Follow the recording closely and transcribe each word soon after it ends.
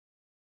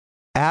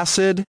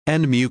Acid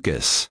and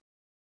mucus.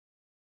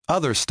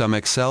 Other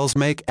stomach cells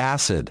make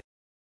acid.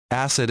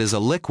 Acid is a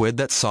liquid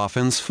that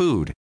softens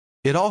food.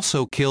 It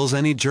also kills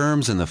any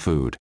germs in the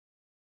food.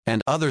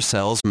 And other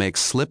cells make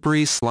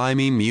slippery,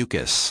 slimy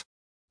mucus.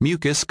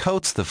 Mucus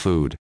coats the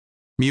food.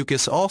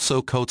 Mucus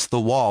also coats the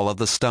wall of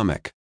the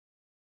stomach.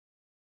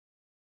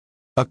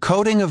 A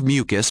coating of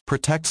mucus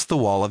protects the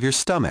wall of your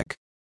stomach.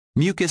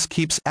 Mucus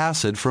keeps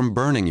acid from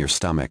burning your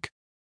stomach.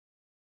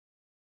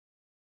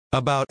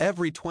 About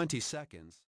every 20 seconds,